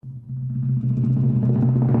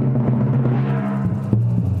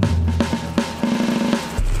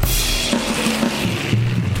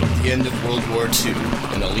end of World War II,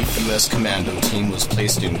 an elite U.S. commando team was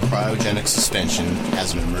placed in cryogenic suspension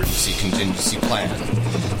as an emergency contingency plan.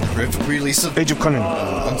 The horrific release of Age of Conan on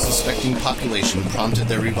an unsuspecting population prompted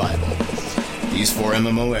their revival. These 4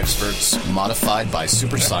 MMO experts, modified by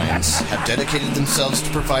super science, have dedicated themselves to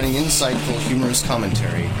providing insightful, humorous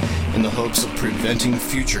commentary in the hopes of preventing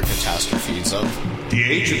future catastrophes of The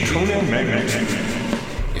Age of Conan Magnet.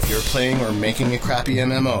 If you're playing or making a crappy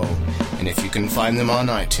MMO, and if you can find them on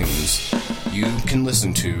iTunes, you can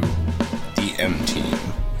listen to The M-Team.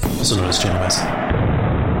 Also known as GMS.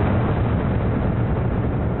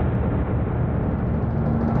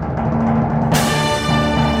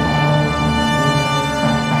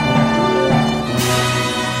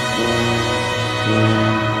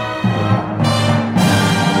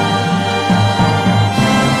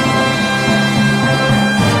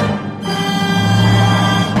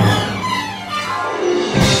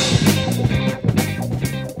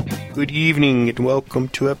 Good evening and welcome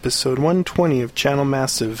to episode 120 of Channel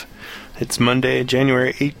Massive. It's Monday,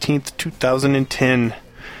 January 18th, 2010.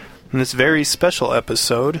 In this very special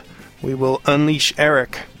episode, we will unleash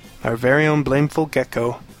Eric, our very own blameful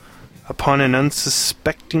gecko, upon an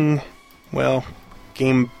unsuspecting,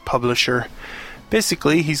 game publisher.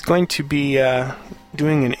 Basically, he's going to be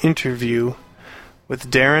doing an interview with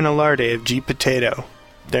Darren Alarde of G-Potato.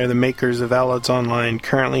 They're the makers of Allods Online,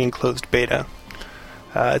 currently in closed beta.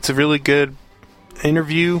 It's a really good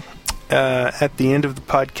interview. At the end of the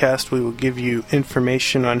podcast, we will give you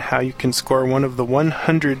information on how you can score one of the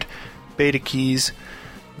 100 beta keys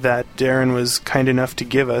that Darren was kind enough to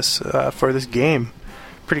give us for this game.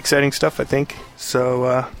 Pretty exciting stuff, I think.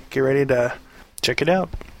 So get ready to check it out.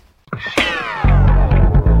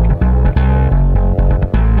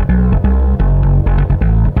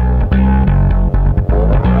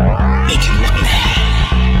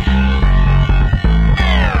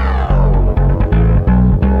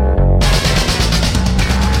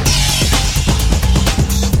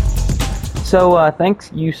 So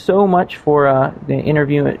thanks you so much for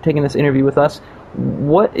taking this interview with us.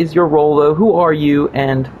 What is your role, though? Who are you,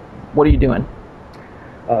 and what are you doing?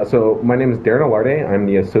 So my name is Darren Alarde. I'm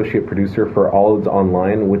the associate producer for Allods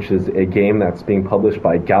Online, which is a game that's being published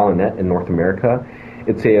by Galanet in North America.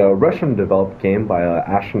 It's a Russian-developed game by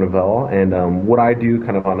Ashton Novell, and what I do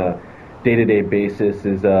kind of on a day-to-day basis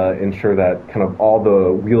is ensure that kind of all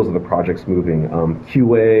the wheels of the project's moving.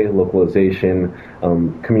 QA, localization,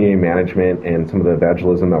 community management, and some of the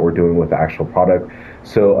evangelism that we're doing with the actual product.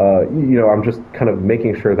 So, I'm just kind of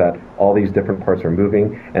making sure that all these different parts are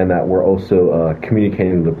moving and that we're also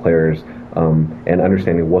communicating to the players and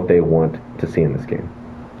understanding what they want to see in this game.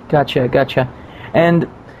 Gotcha. And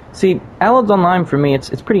see, Allods Online for me,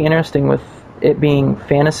 it's pretty interesting with it being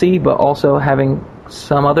fantasy, but also having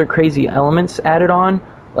some other crazy elements added on.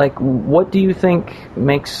 Like, what do you think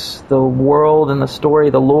makes the world and the story,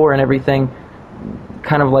 the lore and everything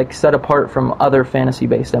kind of like set apart from other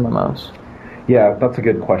fantasy-based MMOs? Yeah, that's a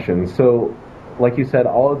good question. So, like you said,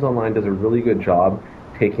 Allods Online does a really good job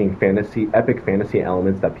taking epic fantasy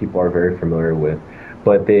elements that people are very familiar with,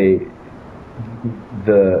 but the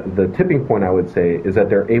tipping point, I would say, is that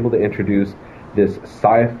they're able to introduce this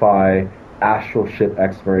sci-fi astral ship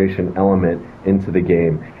exploration element into the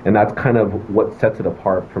game, and that's kind of what sets it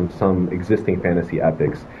apart from some existing fantasy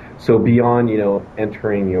epics. So beyond,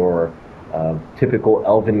 entering your typical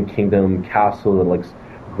Elven Kingdom castle that looks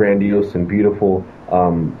grandiose and beautiful,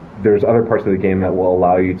 there's other parts of the game that will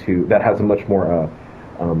allow you that has a much more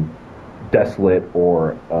desolate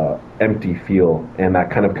or empty feel, and that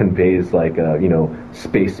kind of conveys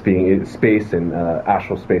space and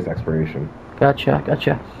astral space exploration.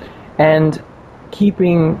 Gotcha. And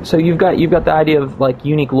so you've got the idea of like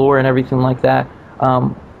unique lore and everything like that,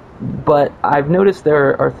 but I've noticed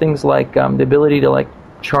there are things like the ability to like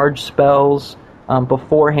charge spells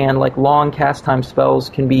beforehand, like long cast time spells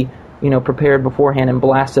can be prepared beforehand and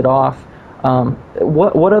blasted off.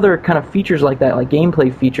 What other kind of features like that, like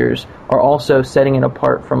gameplay features, are also setting it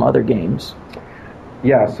apart from other games?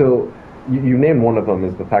 Yeah, so you named one of them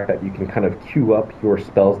is the fact that you can kind of queue up your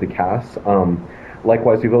spells to cast.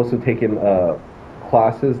 Likewise, we've also taken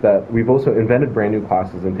we've also invented brand new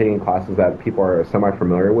classes and taken classes that people are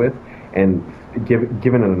semi-familiar with and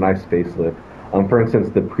given it a nice facelift. For instance,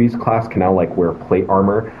 the priest class can now wear plate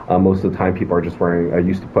armor. Most of the time, people are just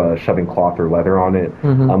used to shoving cloth or leather on it.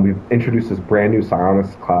 Mm-hmm. We've introduced this brand new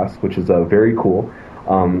Psionis class, which is very cool.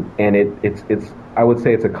 And it's I would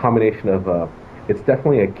say it's a combination of it's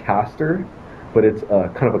definitely a caster, but it's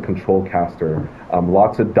kind of a control caster.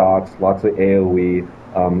 Lots of dots, lots of AoE.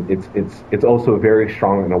 It's also very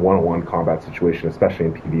strong in a one-on-one combat situation, especially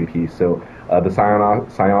in PvP. So The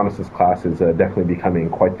Psionicist class is definitely becoming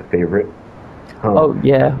quite the favorite. Oh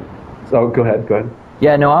yeah. So go ahead.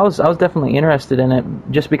 Yeah, no, I was definitely interested in it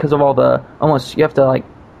just because of all the you have to like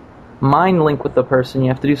mind link with the person. You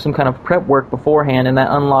have to do some kind of prep work beforehand, and that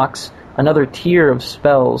unlocks another tier of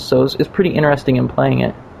spells. So it's pretty interesting in playing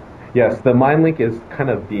it. Yes, the mind link is kind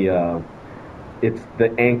of it's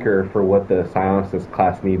the anchor for what the Psionicist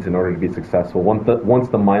class needs in order to be successful. Once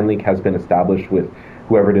the mind link has been established with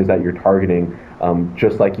whoever it is that you're targeting,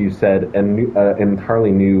 just like you said, an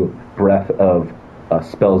entirely new breadth of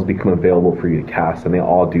spells become available for you to cast, and they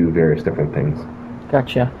all do various different things.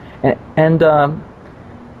 Gotcha. And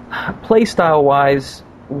play style wise,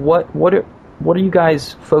 what are you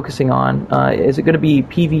guys focusing on? Is it going to be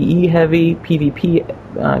PvE heavy, PvP,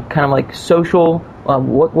 kind of like social?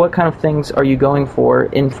 What kind of things are you going for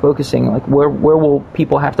in focusing? Like where will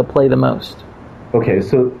people have to play the most? Okay,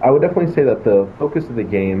 so I would definitely say that the focus of the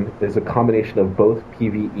game is a combination of both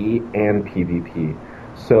PvE and PvP.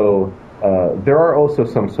 So there are also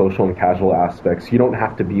some social and casual aspects. You don't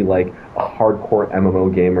have to be like a hardcore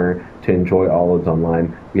MMO gamer to enjoy Allods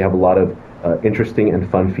Online. We have a lot of interesting and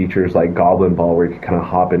fun features like Goblin Ball, where you can kind of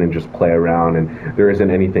hop in and just play around, and there isn't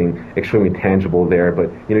anything extremely tangible there,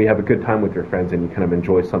 but you have a good time with your friends and you kind of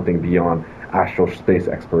enjoy something beyond astral space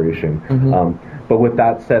exploration. But with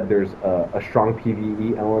that said, there's a strong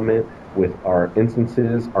PvE element with our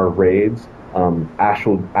instances, our raids,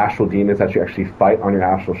 astral demons that you actually fight on your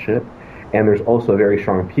astral ship. And there's also a very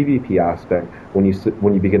strong PvP aspect when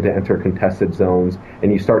you begin to enter contested zones and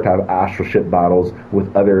you start to have astral ship battles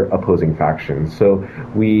with other opposing factions. So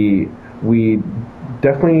we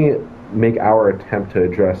definitely make our attempt to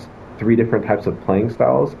address 3 different types of playing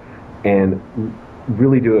styles and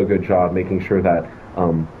really do a good job making sure that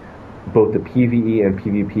both the PvE and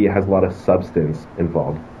PvP has a lot of substance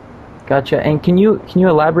involved. Gotcha. And can you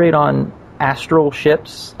elaborate on astral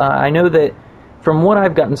ships? I know that from what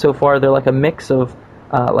I've gotten so far, they're like a mix of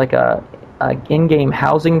like a in-game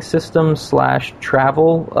housing system /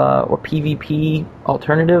 travel or PvP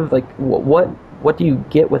alternative. Like what do you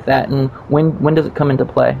get with that, and when does it come into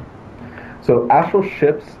play? So astral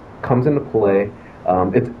ships comes into play.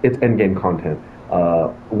 It's end-game content.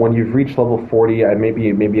 When you've reached level 40, and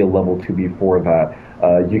maybe a level 2 before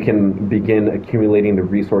that, you can begin accumulating the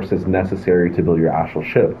resources necessary to build your astral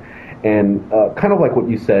ship. And kind of like what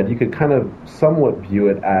you said, you could kind of somewhat view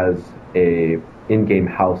it as a in-game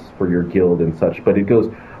house for your guild and such, but it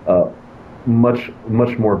goes much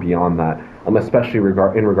more beyond that, especially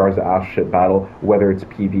in regards to astral ship battle, whether it's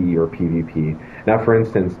PvE or PvP. Now, for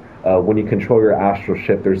instance, when you control your astral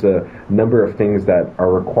ship, there's a number of things that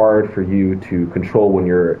are required for you to control when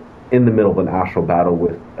you're in the middle of an astral battle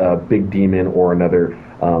with a big demon or another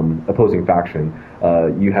opposing faction.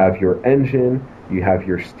 You have your engine, you have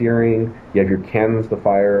your steering, you have your cannons to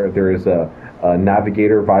fire. There is a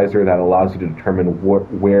navigator visor that allows you to determine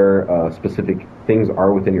where specific things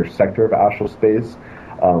are within your sector of astral space.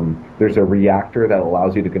 There's a reactor that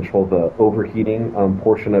allows you to control the overheating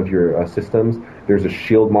portion of your systems. There's a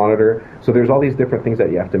shield monitor. So there's all these different things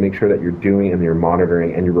that you have to make sure that you're doing and you're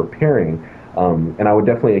monitoring and you're repairing. And I would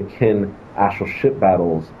definitely akin astral ship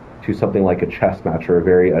battles to something like a chess match or a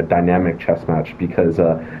very dynamic chess match, because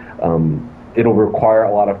it'll require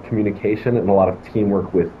a lot of communication and a lot of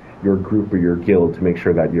teamwork with your group or your guild to make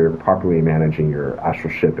sure that you're properly managing your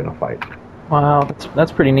astral ship in a fight. Wow,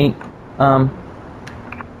 that's pretty neat.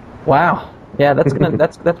 Wow, yeah, that's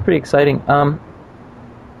pretty exciting.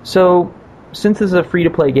 So since this is a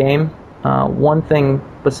free-to-play game, one thing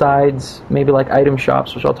besides maybe like item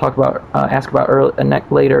shops, which I'll talk about, ask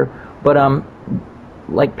about later, but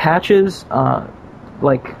like patches,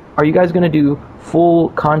 like are you guys going to do full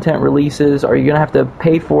content releases? Are you going to have to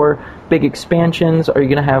pay for big expansions? Are you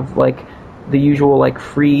going to have like the usual like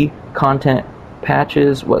free content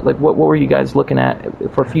patches? What were you guys looking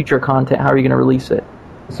at for future content? How are you going to release it?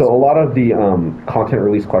 So a lot of the content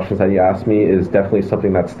release questions that you asked me is definitely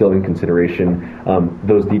something that's still in consideration.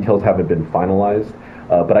 Those details haven't been finalized,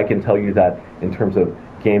 but I can tell you that in terms of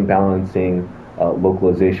game balancing,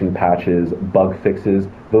 localization patches, bug fixes,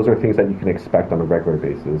 those are things that you can expect on a regular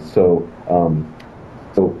basis. So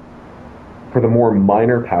for the more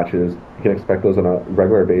minor patches, you can expect those on a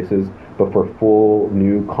regular basis, but for full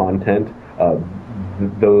new content,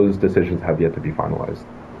 those decisions have yet to be finalized.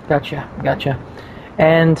 Gotcha.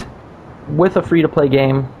 And with a free-to-play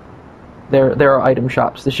game, there are item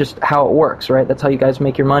shops. That's just how it works, right? That's how you guys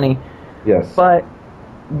make your money. Yes. But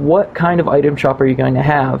what kind of item shop are you going to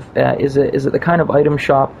have? Is it the kind of item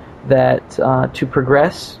shop that to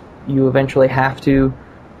progress you eventually have to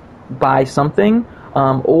buy something,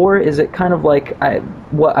 Or is it kind of like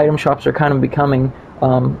what item shops are kind of becoming,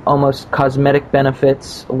 almost cosmetic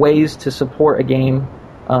benefits, ways to support a game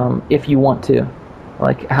if you want to?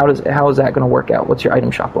 Like, how is that going to work out? What's your item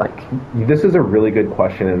shop like? This is a really good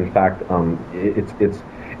question, and in fact,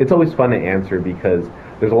 it's always fun to answer because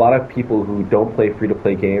there's a lot of people who don't play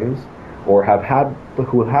free-to-play games or have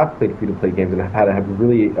played free-to-play games and have had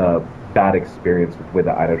really bad experience with the way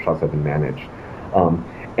the item shops have been managed.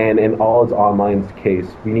 And in All-Odds Online's case,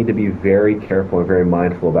 we need to be very careful and very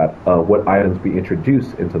mindful about what items we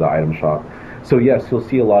introduce into the item shop. So yes, you'll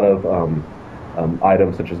see a lot of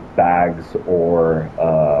items such as bags or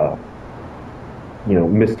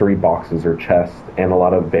mystery boxes or chests, and a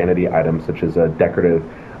lot of vanity items such as decorative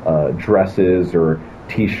dresses or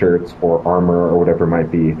T-shirts or armor or whatever it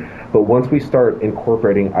might be. But once we start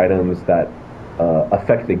incorporating items that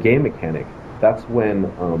affect the game mechanic, that's when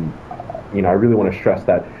I really want to stress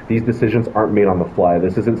that these decisions aren't made on the fly.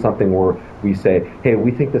 This isn't something where we say, hey,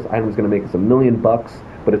 we think this item is going to make us $1 million,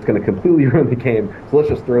 but it's going to completely ruin the game, so let's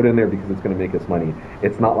just throw it in there because it's going to make us money.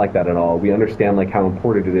 It's not like that at all. We understand how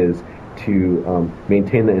important it is to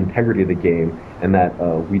maintain the integrity of the game, and that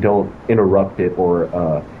we don't interrupt it or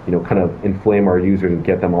kind of inflame our users and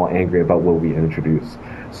get them all angry about what we introduce.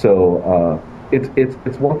 So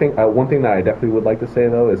it's one thing. One thing that I definitely would like to say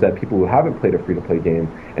though is that people who haven't played a free-to-play game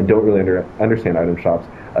and don't really understand item shops,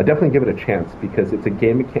 definitely give it a chance, because it's a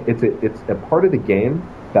game. It's a part of the game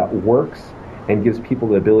that works and gives people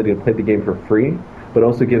the ability to play the game for free, but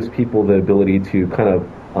also gives people the ability to kind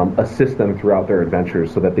of assist them throughout their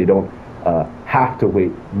adventures so that they don't have to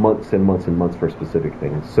wait months and months and months for specific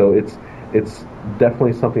things. So it's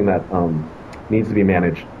definitely something that needs to be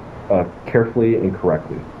managed carefully and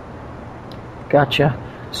correctly. Gotcha.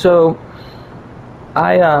 So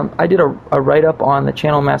I did a write-up on the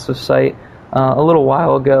Channel Massive site a little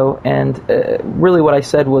while ago, and really what I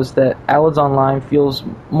said was that All-Odds Online feels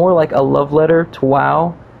more like a love letter to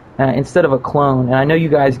WoW instead of a clone. And I know you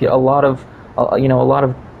guys get a lot of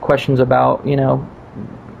questions about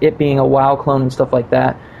it being a WoW clone and stuff like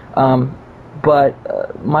that.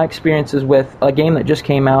 But my experiences with a game that just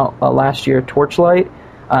came out last year, Torchlight,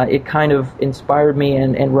 it kind of inspired me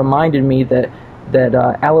and reminded me that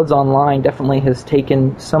All-Odds Online definitely has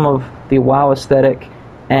taken some of the WoW aesthetic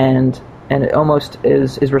and it almost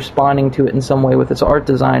is responding to it in some way with its art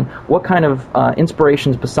design. What kind of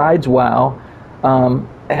inspirations besides WoW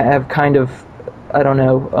have kind of, I don't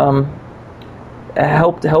know,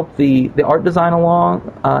 helped the art design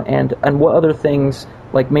along, and what other things,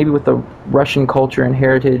 like maybe with the Russian culture and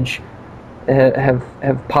heritage, have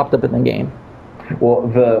popped up in the game? Well,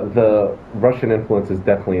 the Russian influence is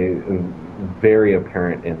definitely very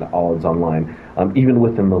apparent in All-Odds Online. Even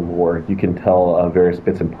within the lore, you can tell various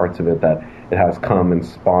bits and parts of it that it has come and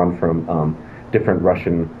spawned from different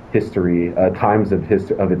Russian history, times of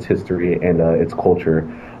its history and its culture.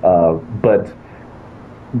 But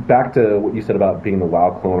back to what you said about being the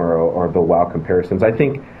WoW clone or the WoW comparisons, I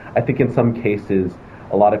think in some cases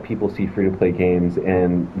a lot of people see free-to-play games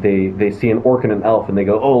and they see an orc and an elf and they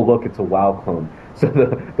go, oh, look, it's a WoW clone. So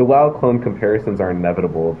the WoW clone comparisons are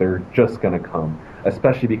inevitable. They're just going to come,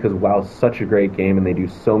 especially because WoW's such a great game and they do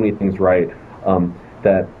so many things right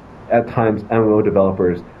that at times MMO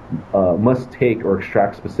developers must take or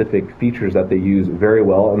extract specific features that they use very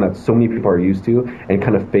well and that so many people are used to and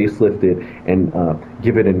kind of facelift it and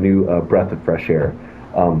give it a new breath of fresh air.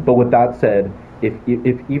 But with that said,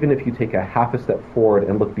 even if you take a half a step forward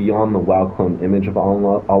and look beyond the WoW clone image of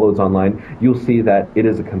All-Odds Online, you'll see that it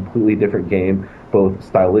is a completely different game, both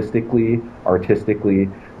stylistically, artistically,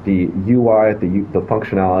 the UI, the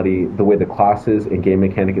functionality, the way the classes and game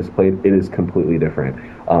mechanic is played. It is completely different.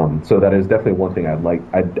 So that is definitely one thing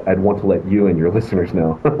I'd want to let you and your listeners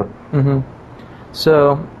know. Mm-hmm.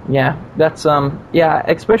 So yeah, that's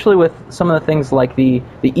especially with some of the things like the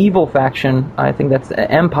evil faction. I think that's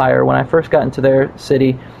the Empire. When I first got into their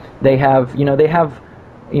city, they have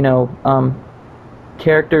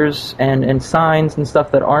characters and signs and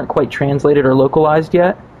stuff that aren't quite translated or localized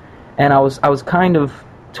yet. And I was kind of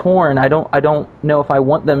torn. I don't know if I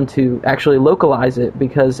want them to actually localize it,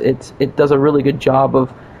 because it does a really good job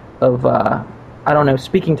of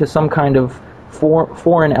speaking to some kind of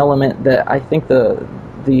foreign element that I think the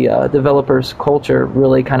developer's culture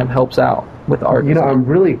really kind of helps out with art. I'm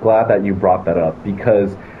really glad that you brought that up,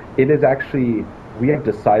 because it is actually, we have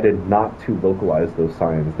decided not to localize those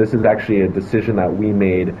signs. This is actually a decision that we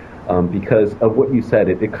made because of what you said.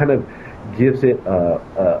 It kind of gives it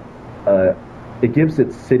it gives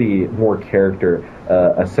its city more character,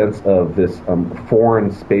 a sense of this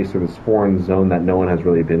foreign space or this foreign zone that no one has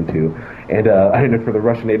really been to. And I know for the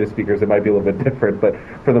Russian native speakers, it might be a little bit different, but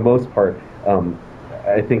for the most part,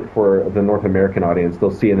 I think for the North American audience,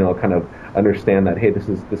 they'll see and they'll kind of understand that, hey, this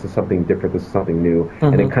is something different, this is something new,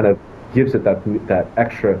 and it kind of gives it that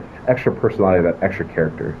extra personality, that extra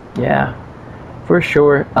character. Yeah, for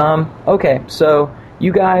sure. Okay, so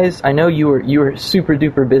you guys, I know you were super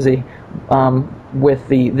duper busy with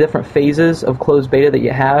the different phases of closed beta that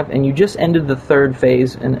you have, and you just ended the third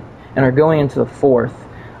phase and are going into the fourth.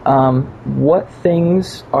 What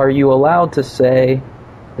things are you allowed to say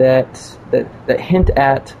that hint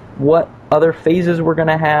at what other phases we're going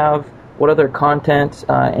to have, what other content,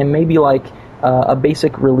 and maybe like a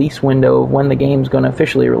basic release window of when the game's going to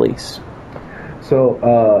officially release?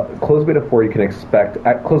 So Closed Beta 4 you can expect,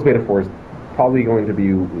 Closed Beta 4 is probably going to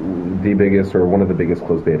be the biggest or one of the biggest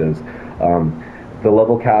closed betas. The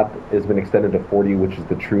level cap has been extended to 40, which is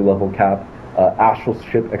the true level cap. Astral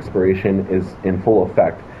ship exploration is in full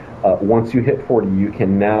effect. Once you hit 40, you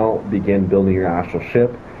can now begin building your astral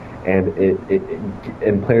ship, and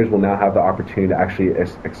and players will now have the opportunity to actually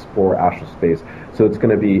explore astral space. So it's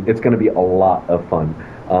going to be a lot of fun.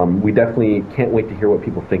 We definitely can't wait to hear what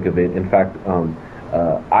people think of it. In fact,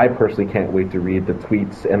 I personally can't wait to read the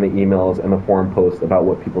tweets and the emails and the forum posts about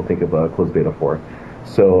what people think of Closed Beta 4.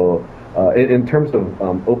 So in terms of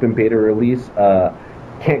open beta release,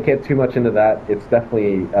 can't get too much into that. It's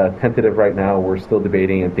definitely tentative right now. We're still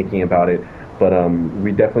debating and thinking about it, but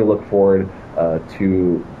we definitely look forward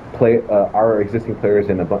to play our existing players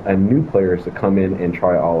and new players to come in and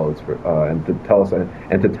try All Outs and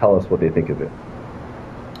to tell us what they think of it.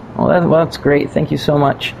 Well, that's great. Thank you so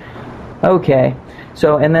much. Okay,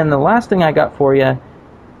 so and then the last thing I got for you.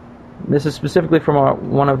 This is specifically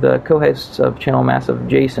from one of the co-hosts of Channel Massive,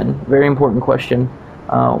 Jason. Very important question.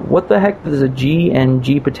 What the heck does a G and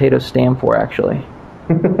G potato stand for, actually?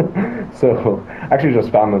 So, I actually just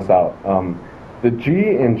found this out. The G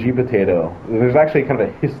in G potato, there's actually kind of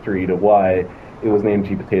a history to why it was named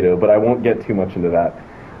G potato, but I won't get too much into that.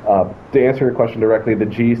 To answer your question directly, the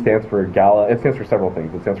G stands for Gala. It stands for several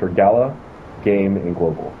things. It stands for Gala, Game, and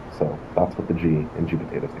Global. So that's what the G in G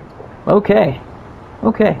potato stands for. Okay.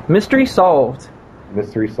 Mystery solved.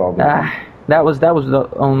 Mystery solved. That was the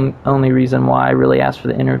only reason why I really asked for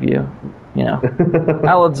the interview. You know,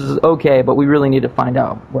 Alads is okay, but we really need to find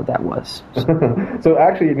out what that was. So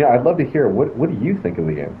actually, I'd love to hear what do you think of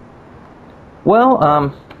the game?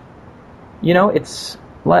 Well, it's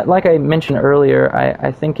like I mentioned earlier.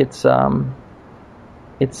 I think it's kind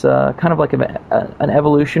of like an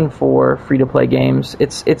evolution for free-to-play games.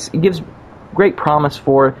 It gives great promise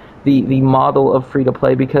for the model of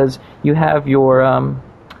free-to-play because you have your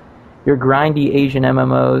grindy Asian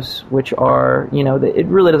MMOs, which are, it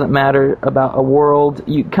really doesn't matter about a world.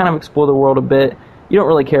 You kind of explore the world a bit. You don't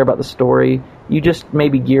really care about the story. You just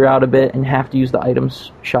maybe gear out a bit and have to use the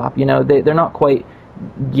items shop. They're not quite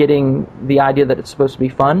getting the idea that it's supposed to be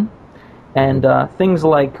fun. And things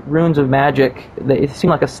like Runes of Magic, they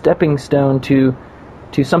seem like a stepping stone to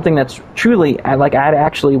something that's truly like I'd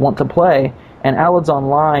actually want to play. And Alads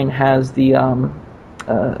Online has the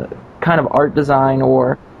kind of art design,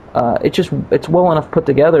 or it's well enough put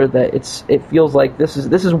together that it feels like this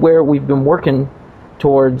is where we've been working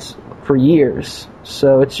towards for years.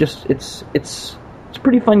 So it's a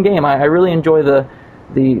pretty fun game. I really enjoy the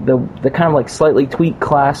kind of like slightly tweaked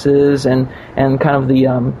classes and kind of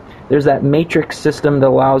the there's that matrix system that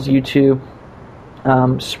allows you to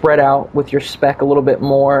spread out with your spec a little bit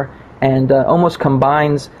more. And almost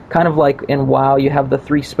combines, kind of like in WoW you have the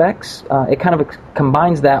 3 specs, it kind of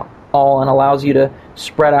combines that all and allows you to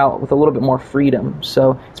spread out with a little bit more freedom.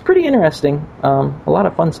 So it's pretty interesting, a lot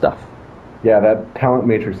of fun stuff. Yeah, that talent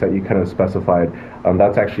matrix that you kind of specified,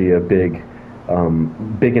 that's actually a big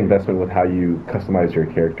investment with how you customize your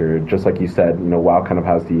character. Just like you said, WoW kind of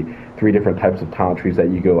has the 3 different types of talent trees that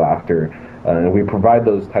you go after. And we provide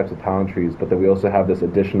those types of talent trees, but then we also have this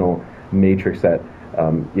additional matrix that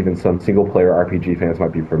even some single-player RPG fans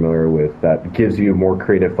might be familiar with, that gives you more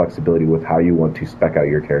creative flexibility with how you want to spec out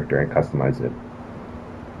your character and customize it.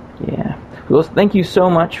 Yeah. Well, thank you so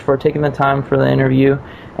much for taking the time for the interview,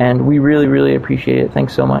 and we really, really appreciate it.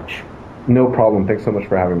 Thanks so much. No problem. Thanks so much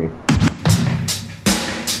for having me.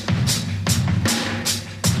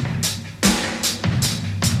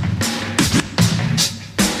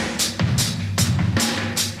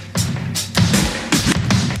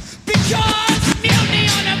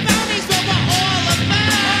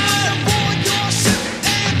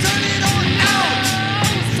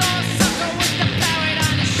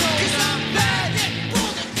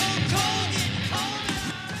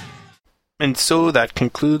 And so that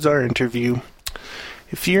concludes our interview.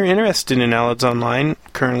 If you're interested in Allods Online,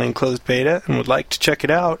 currently in closed beta, and would like to check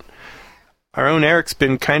it out, our own Eric's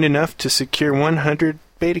been kind enough to secure 100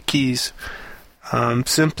 beta keys.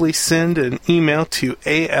 Simply send an email to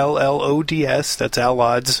ALLODS, that's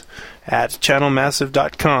Allods, at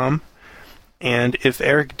channelmassive.com, and if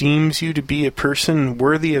Eric deems you to be a person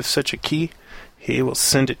worthy of such a key, he will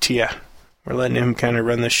send it to you. We're letting him kind of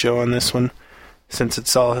run the show on this one, since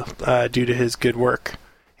it's all due to his good work.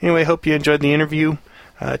 Anyway, hope you enjoyed the interview.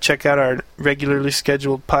 Check out our regularly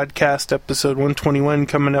scheduled podcast, episode 121,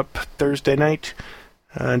 coming up Thursday night.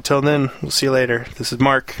 Until then, we'll see you later. This is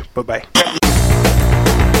Mark. Bye-bye.